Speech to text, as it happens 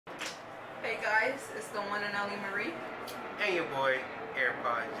guys? It's the one and only Marie. And your boy,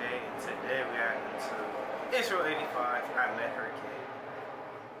 AirPodJ. And today we are into ITSREAL85. I met her kid.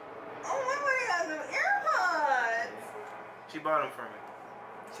 Oh my god, the AirPods! She bought them for me.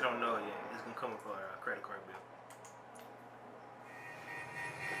 She don't know it yet. It's gonna come with her credit card bill.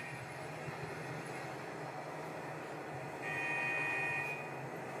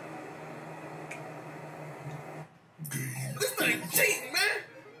 This thing cheating,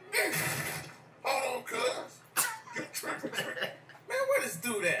 man. Hold on, cuz. You tripping. Man, where this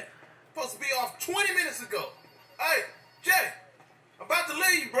dude at? Supposed to be off 20 minutes ago. Hey, Jay, I'm about to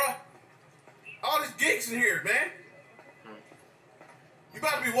leave, bro. All these geeks in here, man. You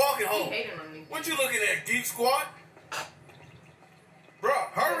about to be walking home. What you looking at, Geek Squad? Bro,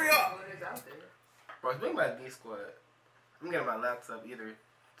 hurry up. What is out there? Bro, speaking about Geek Squad, I'm getting my laptop either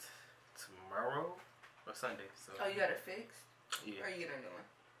tomorrow or Sunday. So. Oh, you got it fixed? Yeah. Or you get a new one?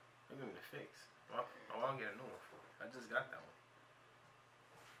 I'm getting it fixed. I want to get a new one for it. I just got that one.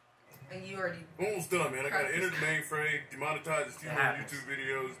 And you already... Almost done, man. I got to enter the mainframe, demonetize a few more YouTube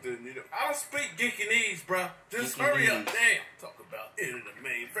videos. Then, you know, I don't speak geekinese, bro. Just hurry up. Damn. Talk about enter the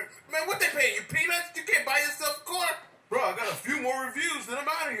mainframe. Man, what they paying you, peanuts? You can't buy yourself a car? Bro, I got a few more reviews, then I'm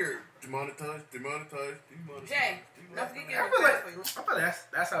out of here. Demonetize, demonetize, demonetize. Jay, don't forget I feel like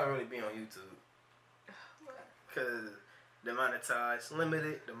that's how it really be on YouTube. Because demonetize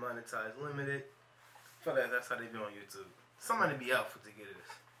limited, demonetize limited. I feel like that's how they be on YouTube. Somebody be out for to get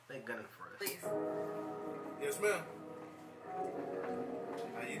this. They gunning for us. Please. Yes, ma'am.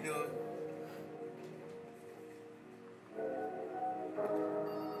 How you doing?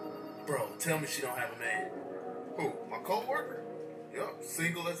 Bro, tell me she don't have a man. Who? My co-worker? Yup,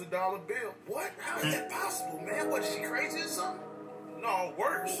 single as a dollar bill. What? How is that possible, man? What, is she crazy or something? No,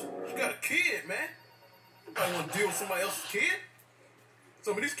 worse. She got a kid, man. I want to deal with somebody else's kid.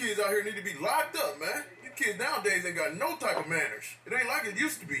 Some of these kids out here need to be locked up, man. These kids nowadays ain't got no type of manners. It ain't like it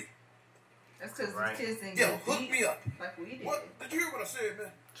used to be. That's because Right. the kids didn't Yo, get hook beat me up. like we did. What? Did you hear what I said,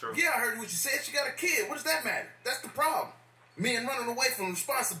 man? True. Yeah, I heard what you said. She got a kid. What does that matter? That's the problem. Men running away from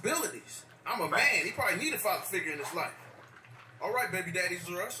responsibilities. I'm a man. He probably need a father figure in his life. All right, baby daddies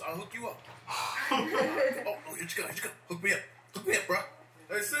or us, I'll hook you up. Oh, here you go. Here you go. Hook me up. Hook me up, bro.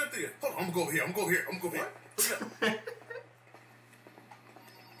 Hey, Cynthia. Hold on. I'm going to go over here. I'm going to go over here. I'm going to go over here. Hook me up.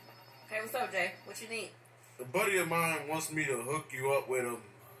 Hey, what's up, Jay? What you need? A buddy of mine wants me to hook you up with him.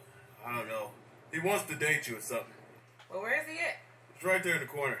 I don't know. He wants to date you or something. Well, where is he at? It's right there in the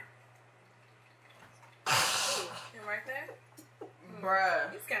corner. Him right there?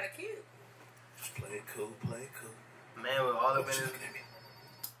 Bruh. He's kind of cute. Just play it cool. Play it cool. Man, with all Oh, up in she's his, looking at me.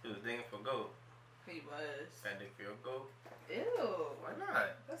 he was digging for gold. He was. That dick for your gold. Ew. Why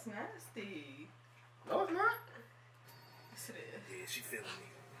not? That's nasty. No, it's not. Yes, it is. Yeah, she feeling me.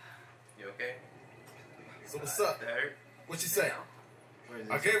 You okay? So what's up? That hurt? What you say? Where is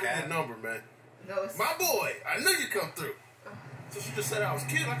I this, gave your her cat? your number, man. No, it's... My boy, I knew you'd come through. So she just said I was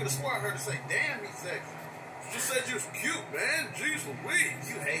cute. I could have sworn I heard her say, damn, he's sexy. She just said you was cute, man. Jeez Louise.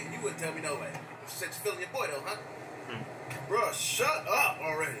 You hate, you wouldn't tell me no way. She said you feeling your boy, though, huh? Bruh, shut up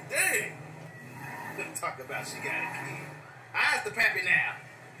already. Dang. Talk about she got a kid. I's the pappy now.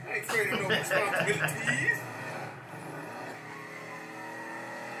 I ain't afraid of no responsibilities.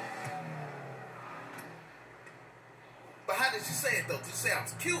 But how did she say it, though? Did she say I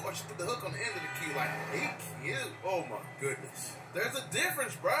was cute, or she put the hook on the end of the key like, he cute? Oh, my goodness. There's a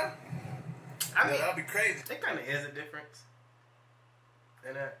difference, bruh. I mean, That'd be crazy. it kind of is a difference.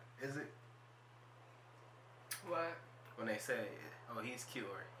 And that, is it? What? When they say, oh, he's cute,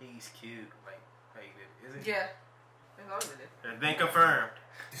 or he's cute, like, how you did, is it? Yeah. That's all it is. It's been confirmed.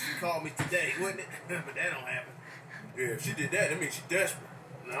 She called me today, wouldn't it? But that don't happen. Yeah, if she did that means she's desperate.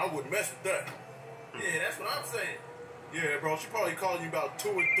 Now, I wouldn't mess with that. Yeah, that's what I'm saying. Yeah, bro, she probably calling you about 2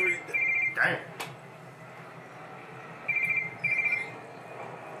 or 3 days. Damn.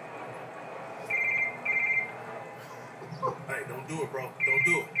 Hey, don't do it, bro. Don't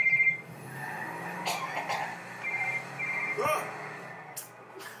do it. Bro.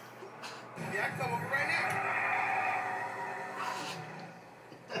 Yeah, I can come over right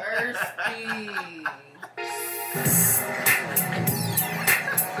Thirsty.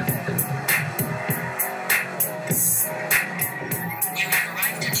 You have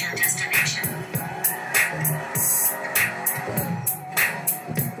arrived at your destination.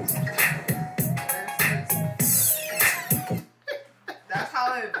 That's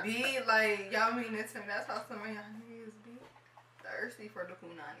how it be. Like, y'all mean it to me. That's how some of y'all niggas be. Thirsty for the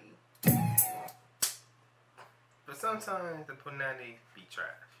punani. But sometimes the punani be trash.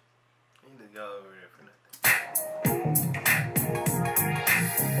 You need to go over there for nothing.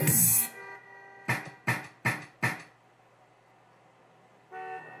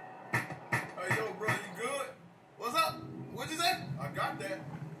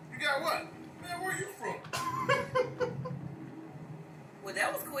 Well,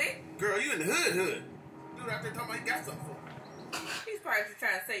 that was quick. Girl, you in the hood. Dude out there talking about he got something for me. He's probably just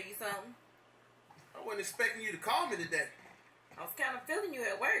trying to say you something. I wasn't expecting you to call me today. I was kind of feeling you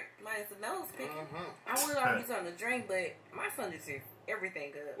at work. Minus the nose picking. Uh-huh. I would always on the drink, but my son just did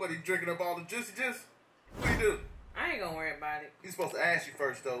everything good. What, he drinking up all the juicy juice? What you do? I ain't gonna worry about it. He's supposed to ask you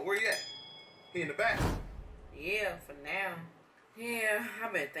first, though. Where you at? He in the back. Yeah, for now. Yeah,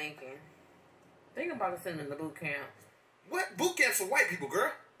 I've been thinking. Thinking about sending him to boot camp. What? Boot camp's for white people,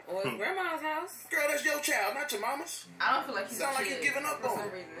 girl. Or his grandma's house. Girl, that's your child, not your mama's. I don't feel like he's Sound a like kid you're giving up for on some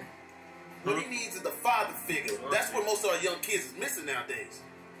him. reason. What he needs is the father figure. That's what most of our young kids is missing nowadays.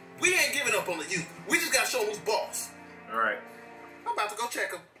 We ain't giving up on the youth. We just gotta show them who's boss. All right. I'm about to go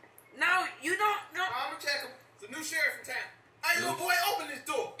check him. No, you don't. No. I'm gonna check him. It's a new sheriff in town. Hey, little boy, open this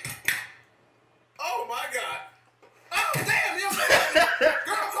door. Oh my God. Oh damn, you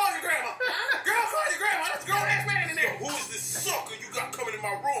girl, call your grandma. Girl, call your grandma. That's a grown ass man in there. Who is this sucker you got coming in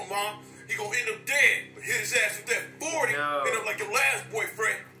my room, Mom? He gonna end up dead. Hit his ass with that 40. Yo. End up like your last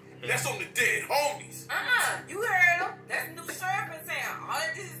boyfriend. That's on the dead homies. You heard him. That's the new sheriff in town. All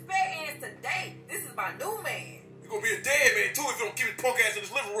that disrespect ends today. This is my new man. You gonna be a dead man too if you don't keep his punk ass in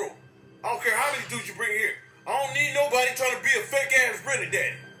his living room. I don't care how many dudes you bring here. I don't need nobody trying to be a fake ass Brennan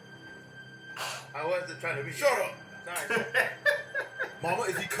daddy. I wasn't trying to be. Shut up. Sorry. Mama,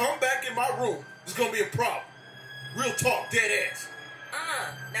 if you come back in my room, there's gonna be a problem. Real talk, dead ass.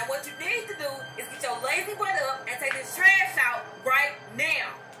 Now what you need to do is get your lazy butt up and take this trash out right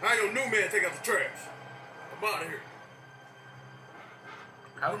now. I ain't no new man take out the trash. I'm out of here.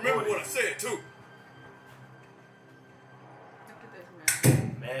 Remember what I said too. Look at this,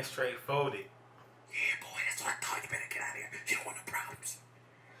 man. Man, straight folded. Yeah, boy, that's what I thought. You better get out of here. You don't want no problems.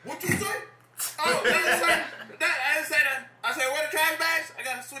 What you say? Oh, I didn't say that. I said, where the trash bags? I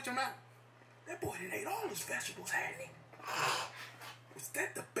gotta switch them out. That boy done ate all his vegetables, hadn't he? Was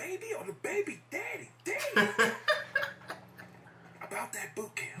that the baby or the baby daddy? Damn. About that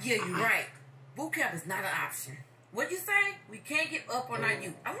boot camp. Yeah, you're right. Boot camp is not an option. What you say? We can't get up on our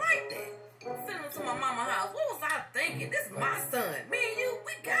youth. I like that. Send him to my mama's house. What was I thinking? This is my son. Me and you,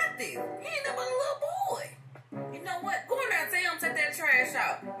 we got this. He ain't no but a little boy. You know what? Go in there and tell him to take that trash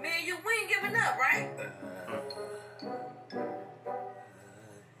out. Me and you, we ain't giving up, right?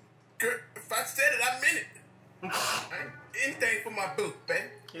 Girl, if I said it, I meant it. Anything for my boot, baby.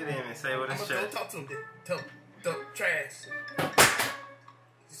 He didn't even say what I'm his gonna go shirt. talk to him then. Tell him, dump trash.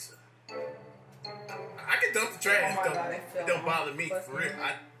 I can dump the trash. Oh my God, it fell It don't off. bother me, Bless for me. real.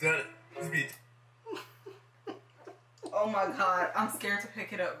 I done it. This bitch. Oh my God, I'm scared to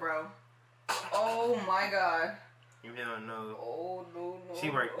pick it up, bro. Oh my God. You don't know. Oh no. She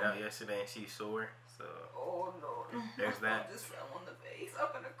worked out yesterday and she's sore, so Oh no. there's that. I just fell on the face. I'm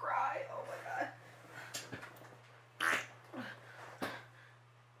gonna cry. Oh my God.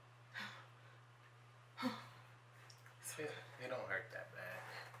 It don't hurt that bad.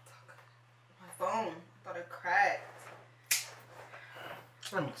 My phone. I thought it cracked.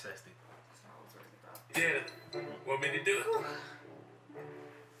 Let me test it. That's what I was worried about. Yeah. Want me to do it?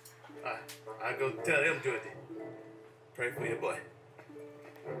 I go tell him to do it then. Pray for your boy.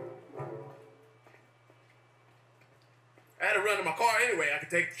 I had to run to my car anyway. I can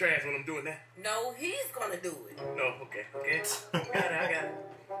take the trash when I'm doing that. No, he's gonna do it. No, okay. I got it.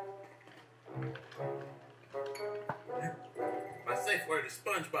 My safe word is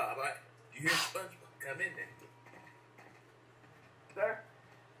SpongeBob, right? You hear SpongeBob? Come in there. Sir?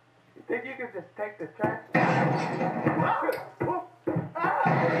 You think you can just take the trash?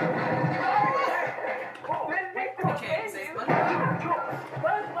 You can't say SpongeBob.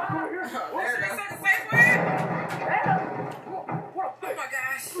 Oh, there Should it I goes. say the safe word? Oh my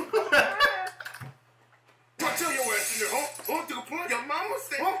gosh. What tell your ass in there, huh? Oh, to the point your mama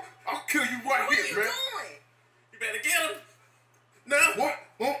said, huh? I'll kill you right What are here, you man. doing? You better get him. Now? What?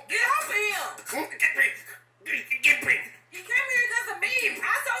 Huh? Get off of him. Huh? Get me. Get me. He came here because of me.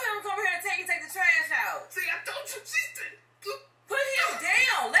 I told him to come here and take the trash out. See, I told you, she said, Put him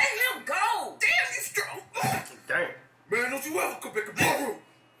down. Let him go. damn, you strong. Damn. Man, don't you ever come back in my room.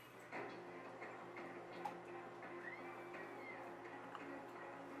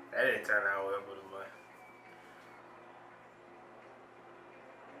 That didn't turn out well for the boy.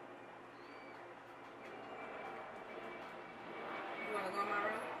 You want to go in my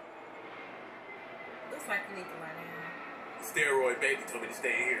room? Looks like you need to lie down. Steroid baby told me to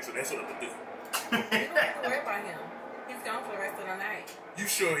stay in here, so that's what I'm gonna do. You don't have to worry about him. He's gone for the rest of the night. You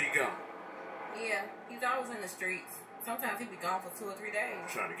sure he gone? Yeah, he's always in the streets. Sometimes he be gone for 2 or 3 days.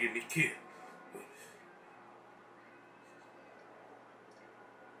 Trying to get me killed.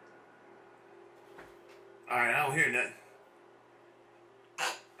 Alright, I don't hear nothing.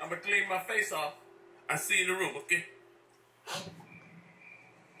 gonna clean my face off. I see you in the room, okay?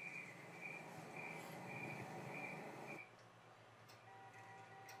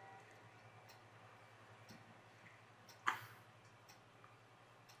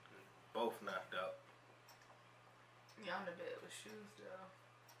 Both knocked out. Yeah, on the bed with shoes though.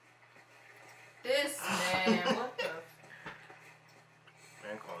 This man, what the?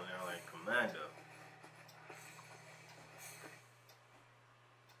 Man calling out like commando.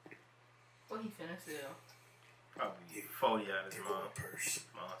 What he finna sell? Probably 40 out of his Take my mom's purse.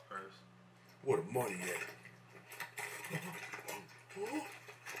 purse. Where the money at?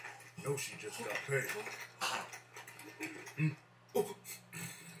 No, she just got paid.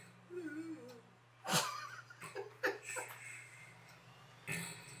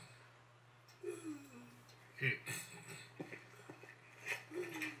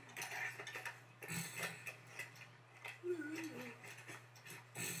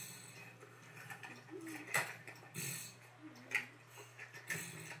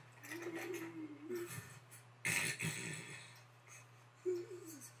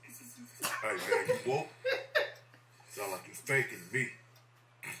 Hey man, you woke? Sound like you faking me.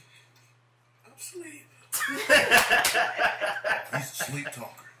 I'm asleep. He's a sleep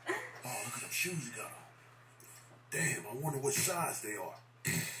talker. Oh, look at them shoes you got on. Damn, I wonder what size they are.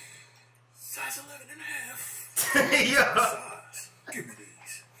 Size 11 and a half. Yo. Size. Give me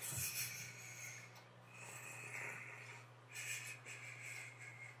these.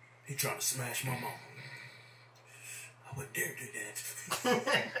 He trying to smash my mom. I wouldn't dare do that.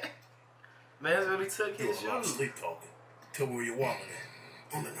 Man's really took You his a lot of shoes. sleep talking. Tell me where you're walking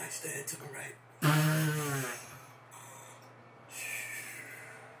at. On the nightstand to the right.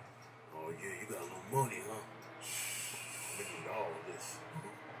 Oh yeah, you got a little money, huh? I'm gonna need all of this.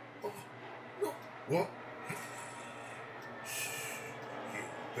 Oh, no. What? You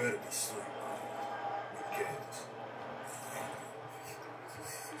better be asleep. With cats.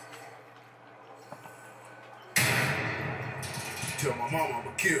 Tell my mama I'm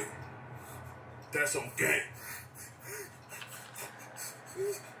gonna kill you. That's on game.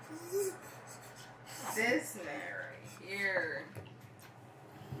 This man right here.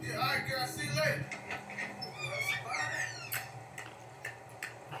 Yeah, alright, girl. See you later.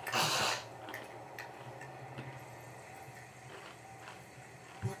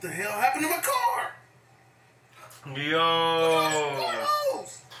 What the hell happened to my car? Yo.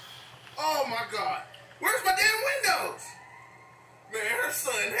 Oh my God. Where's my damn windows? Man, her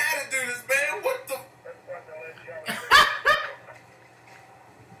son had to do this, man. What the?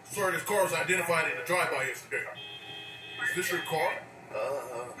 Sorry, this car was identified in the drive-by yesterday. Is this your car?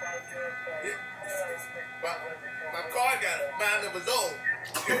 Yeah. My car got a mind of its own.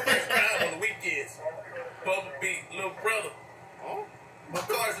 It breaks down on the weekends. Bumblebee, little brother. Oh? My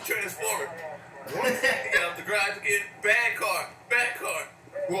car's a transformer. What? He got out the garage again. Bad car.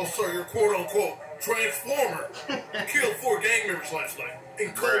 Well, sir, your quote-unquote transformer killed 4 gang members last night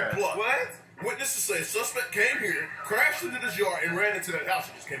in cold blood. What? Witnesses say a suspect came here, crashed into this yard, and ran into that house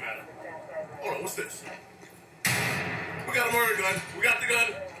he just came out of. Hold on, what's this? We got a murder gun. We got the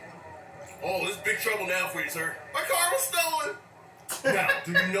gun. Oh, this is big trouble now for you, sir. My car was stolen. Now,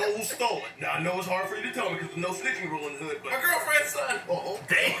 do you know who stole it? Now, I know it's hard for you to tell me because there's no snitching rule in the hood, but... My girlfriend's son. Oh,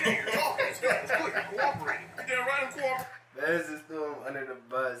 damn. You're talking. It's good. It's good. You're cooperating. You damn right I'm cooperating. Man's just threw him under the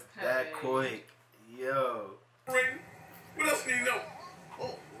bus that quick. Yo. What else do you know?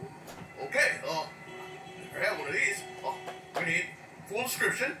 Oh, okay. Never had one of these. We need full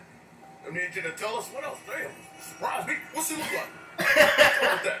description. I need you to tell us what else. Damn, surprise me. What's it look like? What's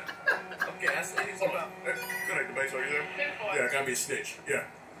wrong with that? Okay, I see. Hold on. Hey, good night, the base. Are you there? Yeah, I gotta be a snitch. Yeah,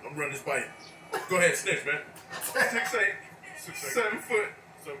 I'm running this by you. Go ahead, snitch, man. 6'8", 7 foot,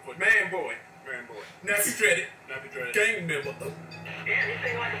 man boy. Nappy dreaded. Gang member. Yeah, he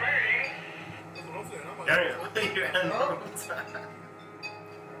sing like a bird, ain't he? That's what I'm saying. I'm Damn. You had no time.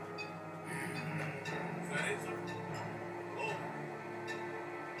 Is that it, sir? Oh.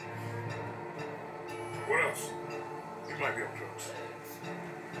 What else? You might be on drugs.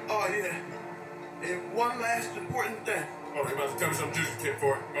 Oh, yeah. And one last important thing. Oh, you about to tell me something juicy, tip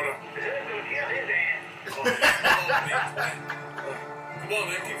for it. Hold on. The hood's gonna kill his ass. Oh, yeah. Come on,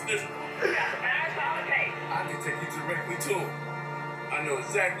 man. Keep snitching. We got the facts on the tape. I can take you directly to him. I know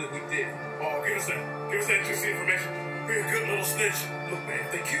exactly what we did. Oh, give us that juicy information. Be a good little snitch. Look, man,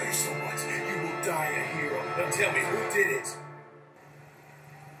 if they kill you so much, you will die a hero. Now tell me, who did it?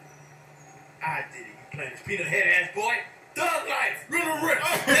 I did it, you plain peanut head ass boy. Thug life, riddle rip.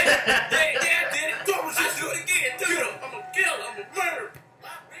 Yeah, I did it. Don't just do it again. Do it. I'm a killer. I'm a murderer.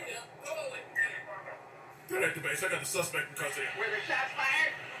 Good at the base. I got the suspect in custody. Were the shots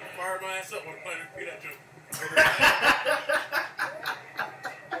fired? fired my ass up when I played repeat that joke.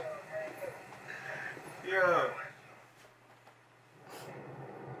 Yeah.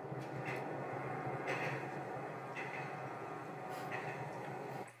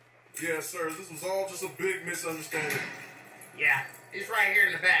 Yes, sir. This was all just a big misunderstanding. Yeah, he's right here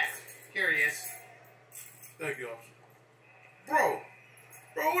in the back. Here he is. Thank you, officer. Bro,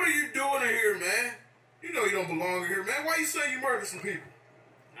 what are you doing in here, man? You know you don't belong in here, man. Why you saying you murdered some people?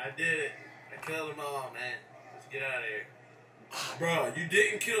 I did it. I killed them all, man. Let's get out of here. Bro, you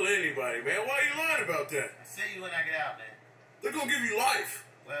didn't kill anybody, man. Why are you lying about that? I'll see you when I get out, man. They're gonna give you life.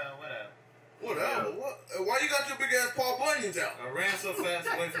 Well, whatever. Whatever. What? Why you got your big ass Paul Bunyan's out? I ran so fast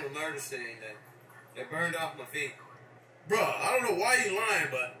away from the murder scene that they burned off my feet. Bro, I don't know why you lying,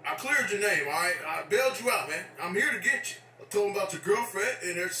 but I cleared your name, all right? I bailed you out, man. I'm here to get you. I told them about your girlfriend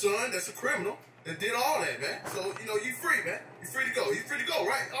and their son that's a criminal that did all that, man. So, you know, you free, man. You free to go. You free to go,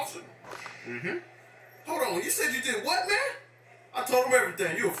 right, officer? Mm-hmm. Hold on. You said you did what, man? I told him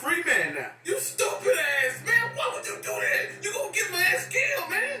everything. You a free man now. You stupid ass, man. Why would you do that? You gonna get my ass killed,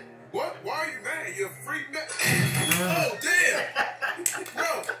 man. What? Why are you mad? You're a free man. Oh, damn.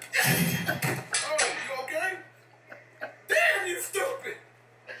 Bro. Oh, you okay? Damn, you stupid.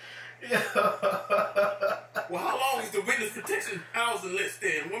 Yeah. Well, how long is the witness protection housing list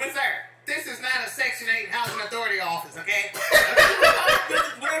then, woman? Sir, this is not a Section 8 Housing Authority office, okay?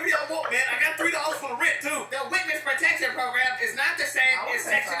 Whatever y'all want, man. I got $3 for the rent, too. The witness protection program is not the same as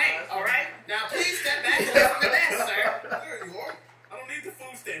Section 8, all right? Now, please step back away from the desk, sir. There you are. I don't need the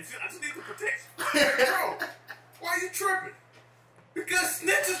food stamps. I just need the protection. Hey, bro, why are you tripping? Because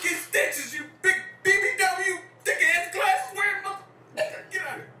snitches get stitches, you big BBW, thick-ass glasses wearing mother... Get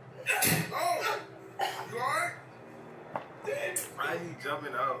out of here. Oh, you all right? Damn. Why are you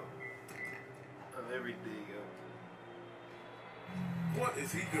jumping out of everything? What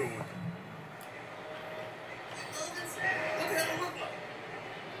is he doing? What the hell it look like?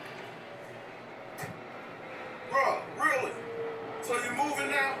 Bro, really? So you're moving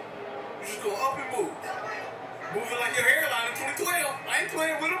now? You just go up and move. Moving like your hairline in 2012. I ain't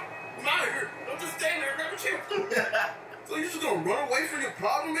playing with him. I'm out of here. Don't just stand there and grab a chair. So you just gonna run away from your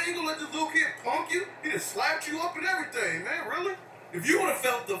problem, man? You gonna let this little kid punk you? He just slapped you up and everything, man. Really? If you would have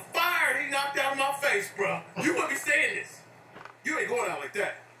felt the fire he knocked out of my face, bro, you wouldn't be saying this. You ain't going out like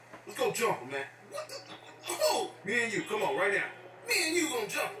that. Let's go jump him, man. What the? Oh, me and you, come on, right now. Me and you gonna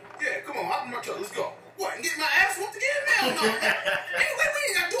jump him. Yeah, come on, hop in my truck, let's go. What, and get my ass whooped again? Hell no, man. Anyway, we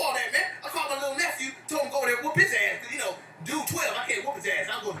ain't gotta do all that, man. I called my little nephew, told him go over there and whoop his ass. Cause, you know, dude 12, I can't whoop his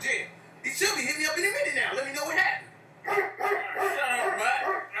ass. I'll go to jail. He should be hitting me up any minute now. Let me know what happened. Shut up, man.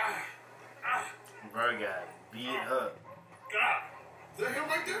 Bro, guy, beat it up. God. Is that him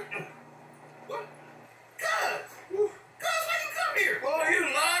right there? What? Cuz. Cuz, why you come here? Well, you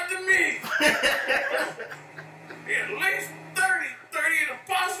lied to me. At least 30 and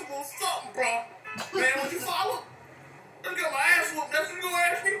impossible something, bro. Man, would you follow? Let's get my ass whooped. That's what you gonna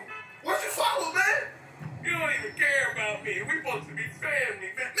ask me? What you follow, man? You don't even care about me. We supposed to be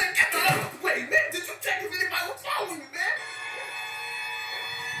family, man. Man, get the other way, man. Did you check if anybody was following you, man?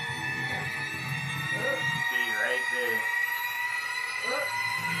 Be right there.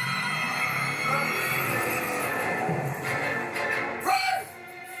 Run!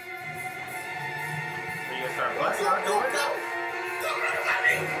 Are you gonna start busting out Go, the window? Don't run about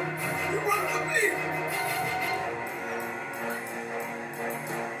me. You run with me.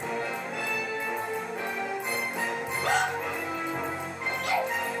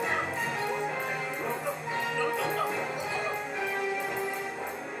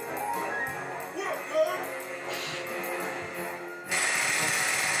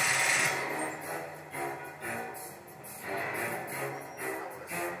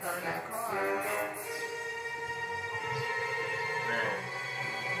 Turn that car. Man.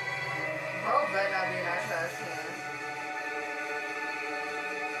 Bro better not be in that trash can.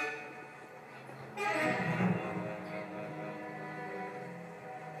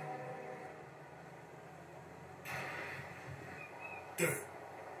 Dude,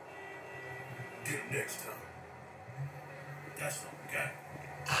 get him next time. That's what we got.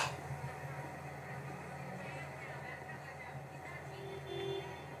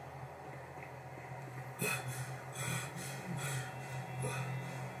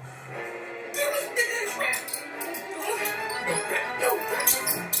 There was big ass rat. No rat.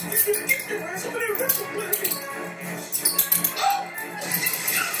 You should get your ass over there. That's what we're doing. Oh!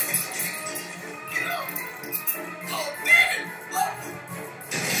 Get up! Oh, damn it! Look!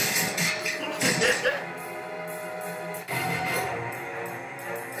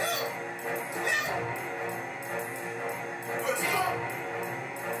 Let's go!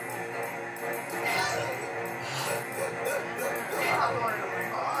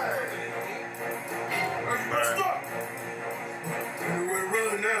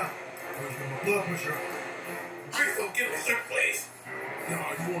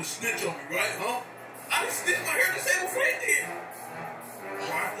 Nah, you want to snitch on me, right, huh? I didn't snitch my hair disabled friend did.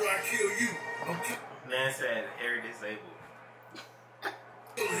 Why after I kill you, I'm Man said hair disabled.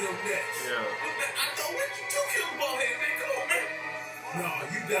 killing him next. Yo. I know what you do, kill the ball head, man. Come on, man. Nah,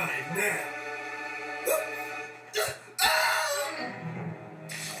 you dying now.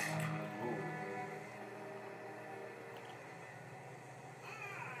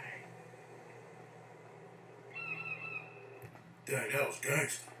 Dang, that was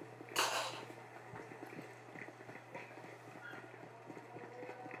gangster.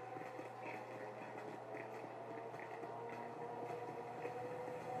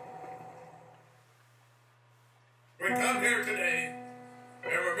 We come here today in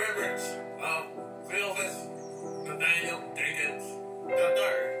remembrance of Sylvis Nathaniel Jenkins III.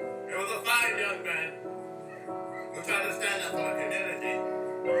 He was a fine young man who tried to stand up for the community.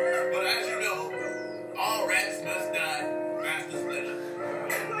 But as you know, all rats must die. Master Splinter.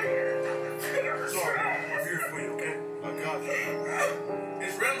 Sorry, I'm here for you, okay? I got you.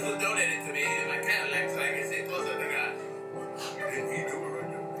 His rims were donated to me in my Cadillac so I can sit closer to God. And he do it right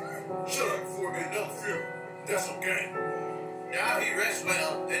now. Shut up before we get another funeral. That's okay. Now he rests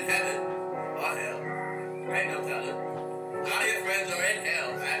well in heaven or hell. Ain't no telling. All his friends are in hell,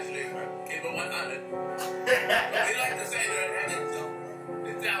 actually. Keep it 100. But we like to say they're in heaven, so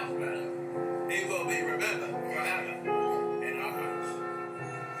it sounds better. He will be remembered forever in our hearts.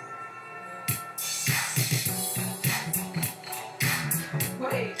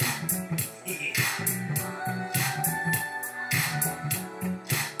 Wait.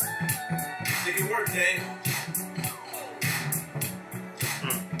 Did it work, Dave?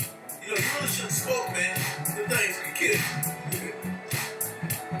 You know, you really shouldn't smoke, man. The things can kill you.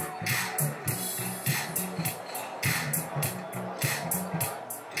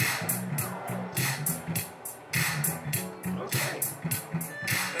 Okay.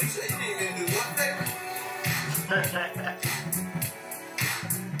 Now, you said you didn't even do one thing?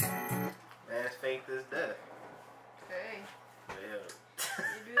 Man's faith is death. Hey. Yeah.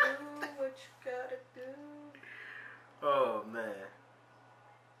 You do what you gotta do. Oh man.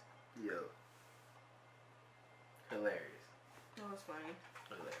 Yo. Hilarious. That was funny.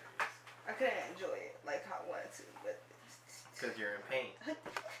 Hilarious. I couldn't enjoy it like how I wanted to, but. Because you're in pain.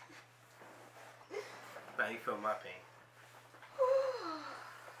 Now you feel my pain.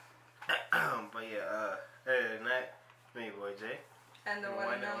 But yeah, other than that, me, your boy Jay. And the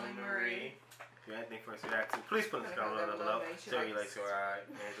one and only Marie. If you have anything for us to react to, please put in the comment down below. Show you like to our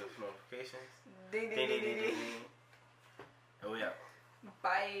hands up notifications. Ding, Ding, ding, ding, ding, ding, ding. ding. And we out.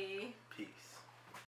 Bye.